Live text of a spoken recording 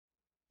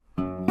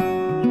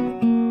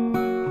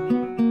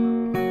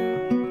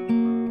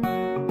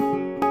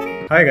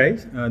Hi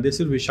guys, this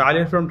is Vishal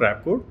here from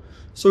DrapCode.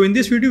 So in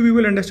this video, we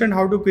will understand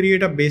how to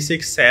create a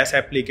basic SaaS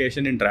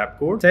application in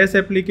DrapCode. SaaS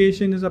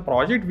application is a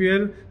project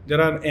where there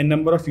are a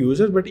number of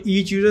users, but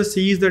each user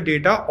sees the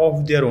data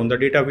of their own, the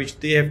data which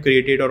they have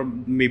created, or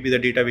maybe the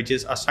data which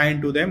is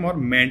assigned to them or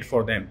meant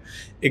for them.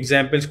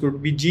 Examples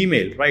could be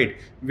Gmail, right?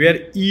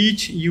 Where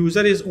each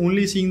user is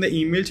only seeing the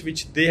emails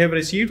which they have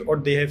received or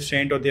they have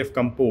sent or they have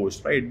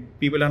composed, right?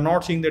 People are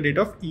not seeing the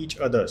data of each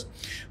others.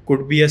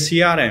 Could be a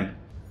CRM.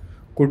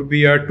 Could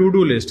be a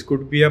to-do list,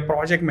 could be a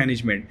project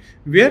management,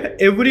 where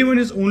everyone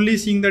is only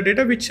seeing the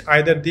data which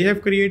either they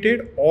have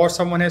created or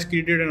someone has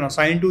created and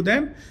assigned to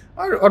them,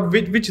 or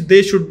which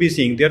they should be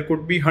seeing. There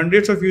could be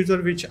hundreds of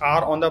users which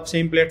are on the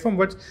same platform,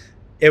 but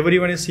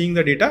everyone is seeing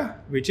the data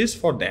which is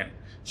for them.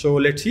 So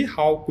let's see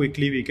how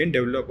quickly we can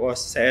develop a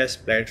SaaS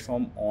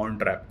platform on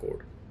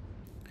DrapCode.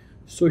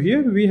 So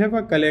here we have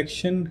a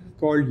collection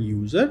called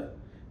user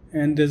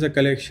and there's a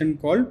collection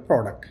called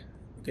product.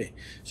 Okay,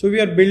 so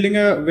we are building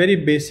a very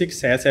basic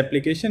SaaS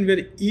application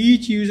where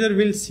each user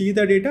will see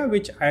the data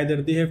which either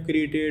they have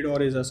created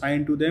or is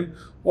assigned to them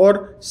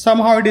or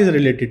somehow it is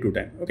related to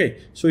them.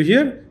 Okay, so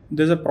here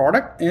there's a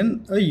product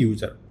and a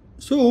user.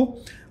 So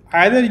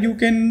either you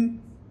can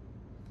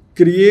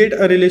create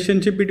a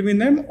relationship between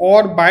them,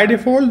 or by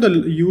default the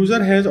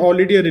user has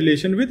already a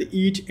relation with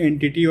each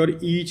entity or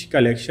each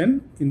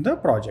collection in the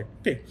project.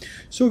 Okay,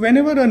 so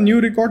whenever a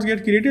new records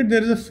get created,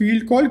 there is a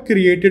field called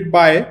created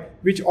by,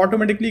 which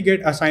automatically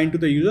get assigned to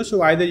the user.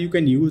 So either you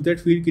can use that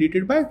field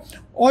created by,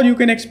 or you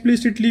can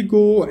explicitly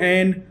go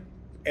and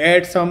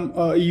add some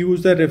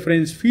user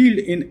reference field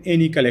in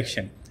any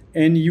collection.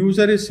 And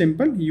user is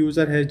simple.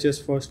 User has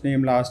just first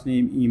name, last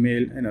name,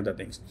 email, and other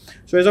things.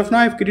 So as of now,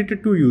 I've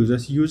created two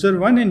users, user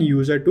 1 and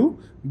user 2.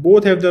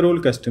 Both have the role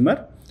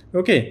customer.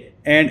 Okay.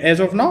 And as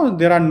of now,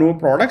 there are no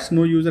products.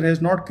 No user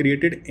has not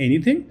created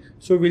anything.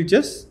 So we'll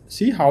just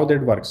see how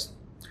that works.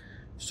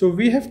 So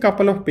we have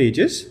couple of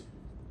pages.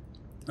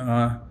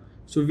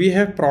 So we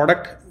have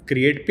product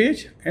create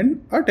page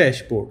and a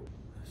dashboard.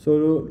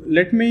 So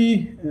let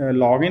me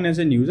log in as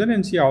a user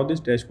and see how this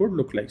dashboard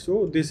look like.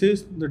 So this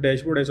is the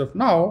dashboard as of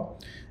now.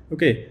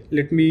 Okay,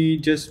 let me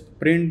just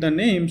print the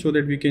name so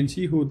that we can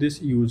see who this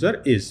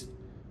user is.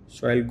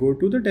 So I'll go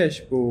to the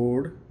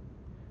dashboard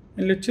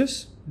and let's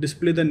just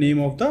display the name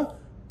of the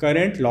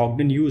current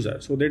logged in user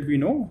so that we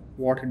know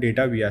what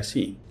data we are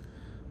seeing.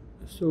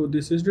 So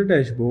this is the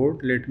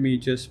dashboard. Let me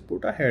just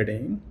put a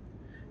heading.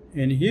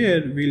 And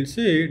here we'll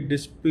say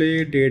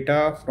display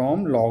data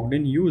from logged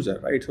in user,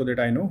 right? So that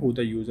I know who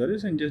the user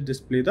is and just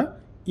display the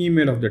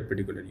email of that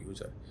particular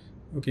user.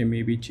 Okay,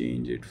 maybe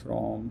change it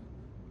from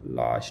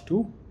large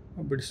to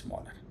a bit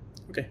smaller.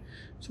 Okay,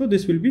 so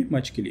this will be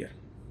much clearer.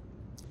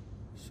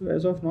 So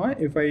as of now,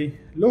 if I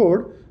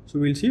load, so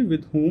we'll see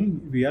with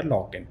whom we are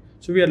logged in.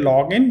 So we are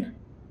logged in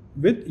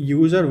with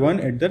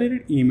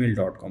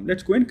user1@email.com.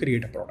 Let's go and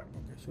create a product.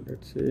 Okay, so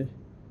let's say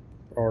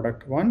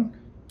product 1.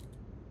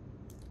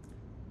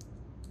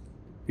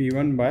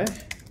 P1 by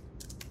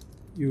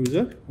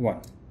user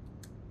 1,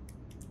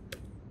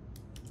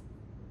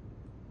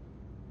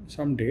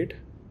 some date,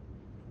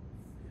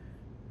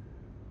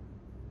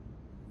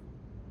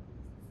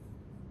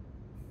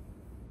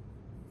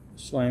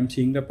 so I am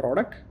seeing the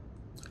product.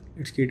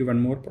 Let's create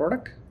one more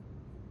product.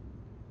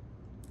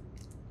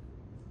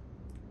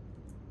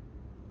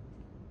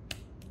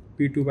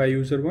 P2 by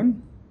user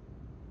 1.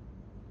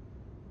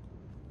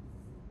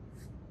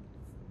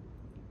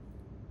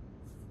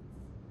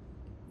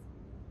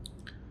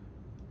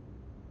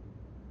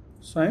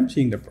 So I am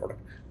seeing the product.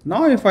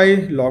 Now if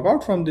I log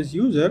out from this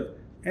user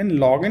and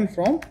log in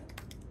from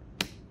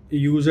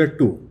user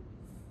 2.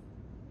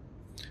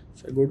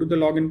 So I go to the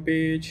login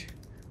page,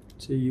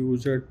 say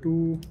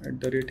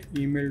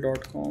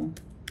user2@email.com.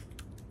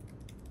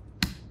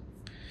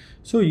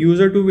 So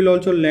user 2 will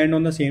also land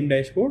on the same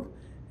dashboard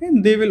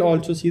and they will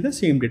also see the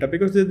same data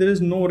because there is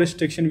no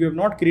restriction. We have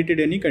not created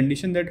any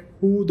condition that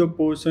who the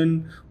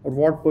person or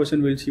what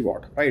person will see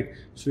what, right?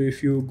 So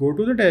if you go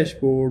to the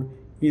dashboard,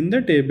 in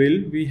the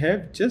table, we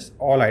have just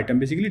all items,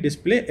 basically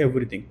display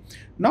everything.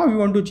 Now we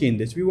want to change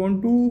this. We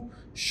want to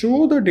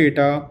show the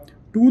data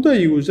to the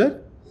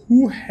user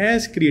who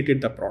has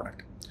created the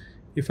product.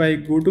 If I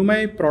go to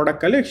my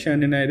product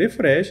collection and I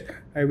refresh,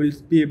 I will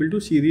be able to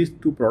see these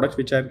two products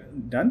which are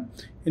done.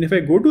 And if I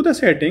go to the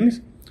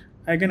settings,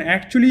 I can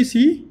actually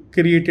see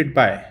created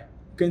by.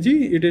 You can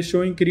see it is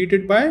showing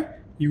created by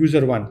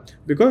user 1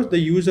 because the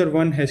user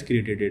 1 has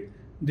created it.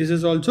 This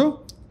is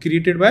also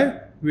created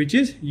by, which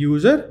is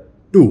user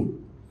 2,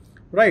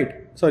 right?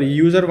 Sorry,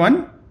 user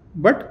 1,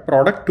 but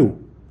product 2.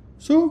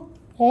 So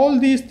all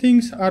these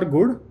things are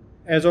good.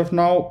 As of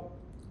now,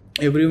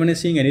 everyone is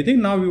seeing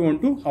anything. Now we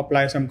want to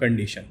apply some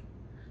condition.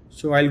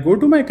 So I'll go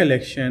to my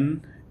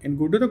collection and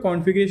go to the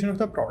configuration of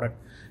the product.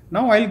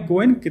 Now I'll go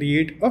and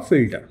create a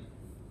filter.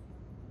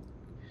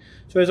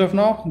 So as of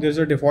now, there's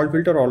a default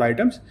filter, all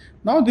items.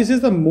 Now this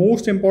is the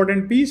most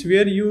important piece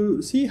where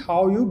you see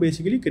how you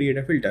basically create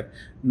a filter.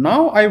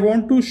 Now I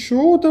want to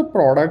show the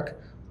product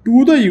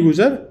to the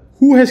user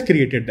who has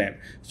created them.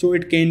 So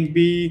it can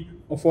be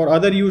for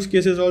other use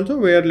cases also,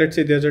 where let's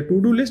say there's a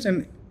to-do list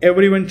and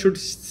everyone should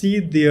see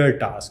their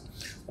task,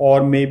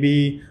 or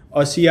maybe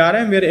a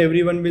CRM where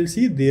everyone will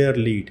see their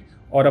lead,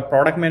 or a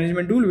product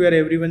management tool where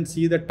everyone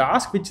see the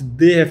task which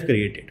they have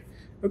created.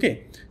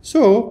 Okay,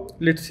 so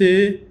let's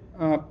say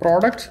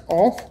products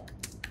of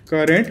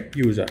current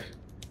user,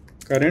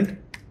 current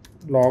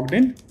logged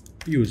in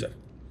user.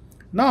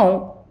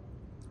 Now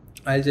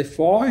I'll say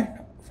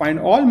find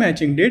all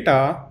matching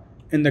data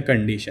in the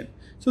condition.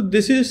 So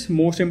this is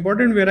most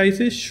important, where I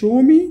say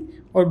show me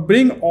or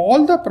bring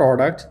all the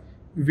products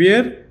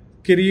where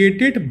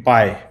created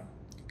by.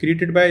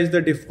 Created by is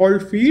the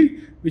default field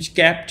which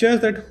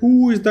captures that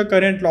who is the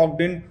current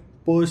logged in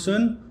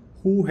person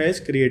who has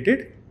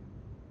created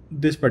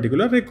this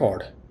particular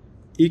record,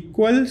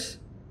 equals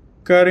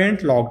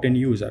current logged in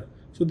user.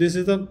 So this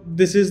is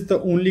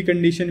the only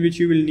condition which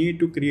you will need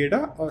to create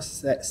a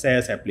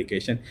SaaS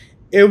application.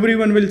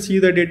 Everyone will see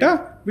the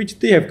data which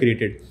they have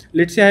created.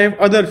 Let's say I have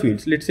other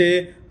fields. Let's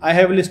say I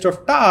have a list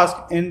of tasks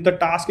and the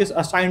task is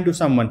assigned to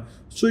someone.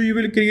 So you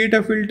will create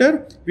a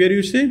filter where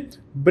you say,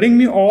 bring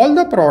me all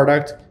the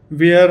products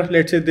where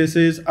let's say this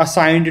is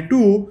assigned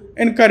to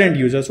and current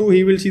user. So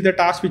he will see the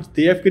task which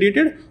they have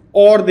created,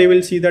 or they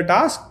will see the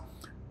task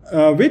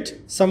which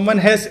someone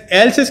else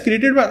has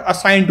created but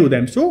assigned to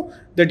them. So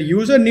that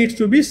user needs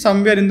to be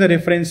somewhere in the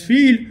reference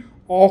field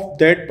of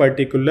that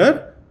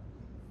particular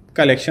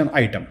collection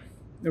item.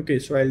 Okay,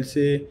 so I'll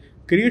say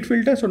create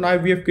filter. So now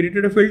we have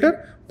created a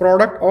filter,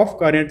 product of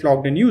current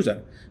logged in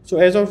user. So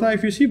as of now,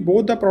 if you see,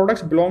 both the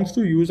products belongs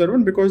to user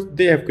 1 because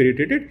they have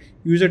created it.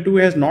 User 2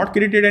 has not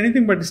created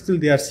anything, but still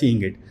they are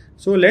seeing it.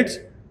 So let's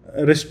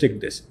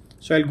restrict this.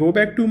 So I'll go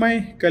back to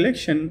my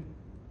collection.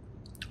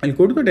 I'll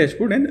go to the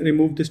dashboard and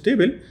remove this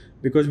table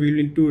because we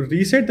need to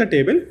reset the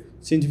table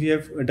since we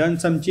have done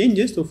some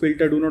changes. So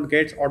filter do not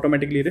get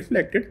automatically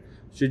reflected.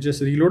 So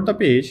just reload the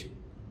page.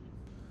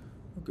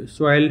 Okay,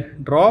 so I'll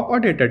drop a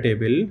data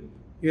table.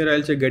 Here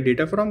I'll say get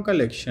data from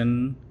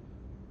collection,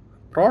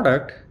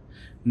 product.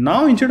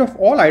 Now instead of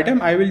all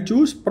item, I will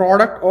choose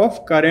product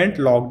of current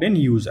logged in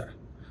user,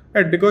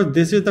 right? Because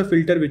this is the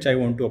filter which I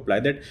want to apply,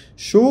 that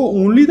show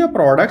only the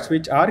products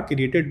which are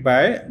created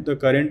by the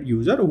current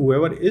user,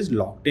 whoever is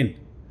logged in.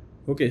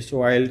 Okay,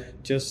 so I'll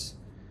just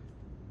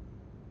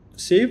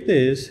save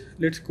this.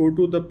 Let's go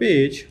to the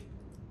page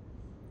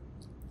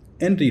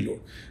and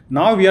reload.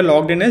 Now we are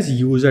logged in as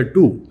user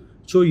 2.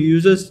 So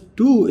user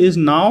 2 is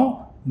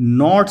now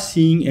not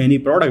seeing any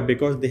product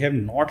because they have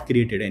not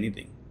created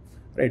anything.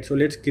 Right, so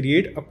let's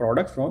create a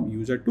product from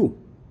user 2.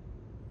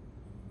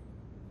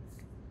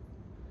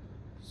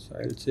 So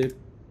I'll say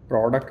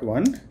product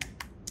 1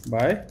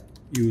 by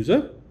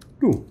user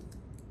 2.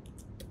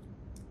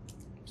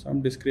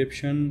 Some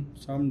description,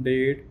 some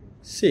date,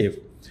 save.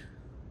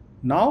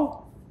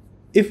 Now,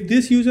 if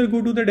this user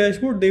go to the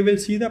dashboard, they will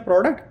see the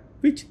product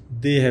which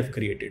they have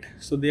created.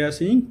 So they are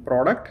seeing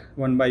product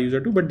 1 by user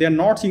 2, but they are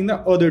not seeing the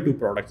other 2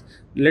 products.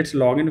 Let's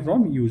log in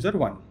from user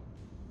 1.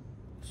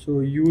 So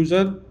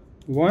user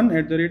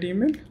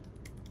 1@email.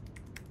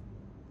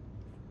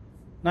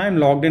 Now I'm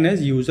logged in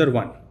as user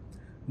 1.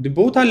 They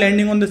both are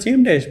landing on the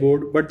same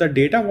dashboard, but the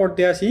data what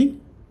they are seeing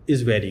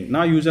is varying.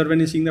 Now user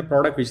 1 is seeing the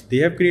product which they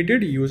have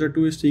created. User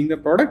 2 is seeing the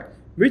product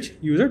which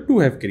user 2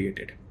 have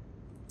created.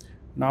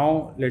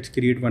 Now let's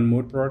create one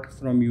more product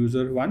from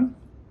user 1.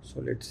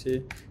 So let's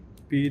say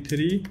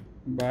P3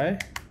 by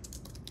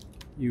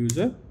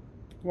user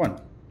 1.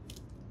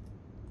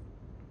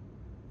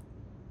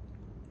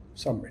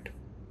 Submit.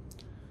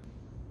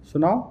 So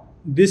now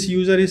this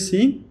user is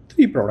seeing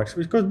 3 products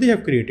because they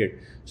have created.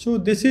 So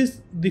this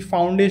is the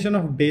foundation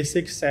of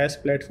basic SaaS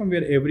platform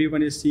where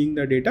everyone is seeing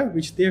the data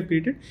which they have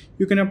created.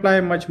 You can apply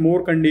much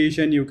more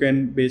condition. You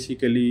can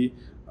basically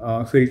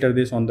filter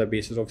this on the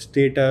basis of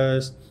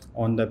status,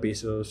 on the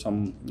basis of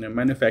some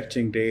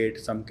manufacturing date,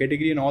 some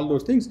category and all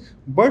those things.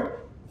 But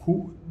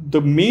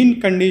the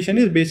main condition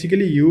is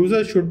basically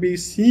user should be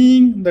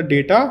seeing the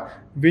data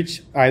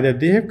which either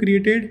they have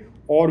created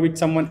or which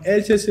someone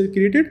else has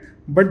created,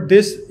 but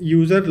this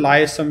user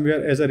lies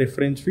somewhere as a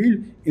reference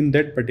field in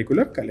that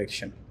particular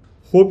collection.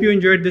 Hope you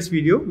enjoyed this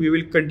video. We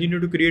will continue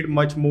to create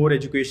much more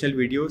educational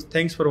videos.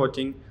 Thanks for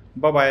watching.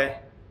 Bye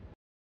bye.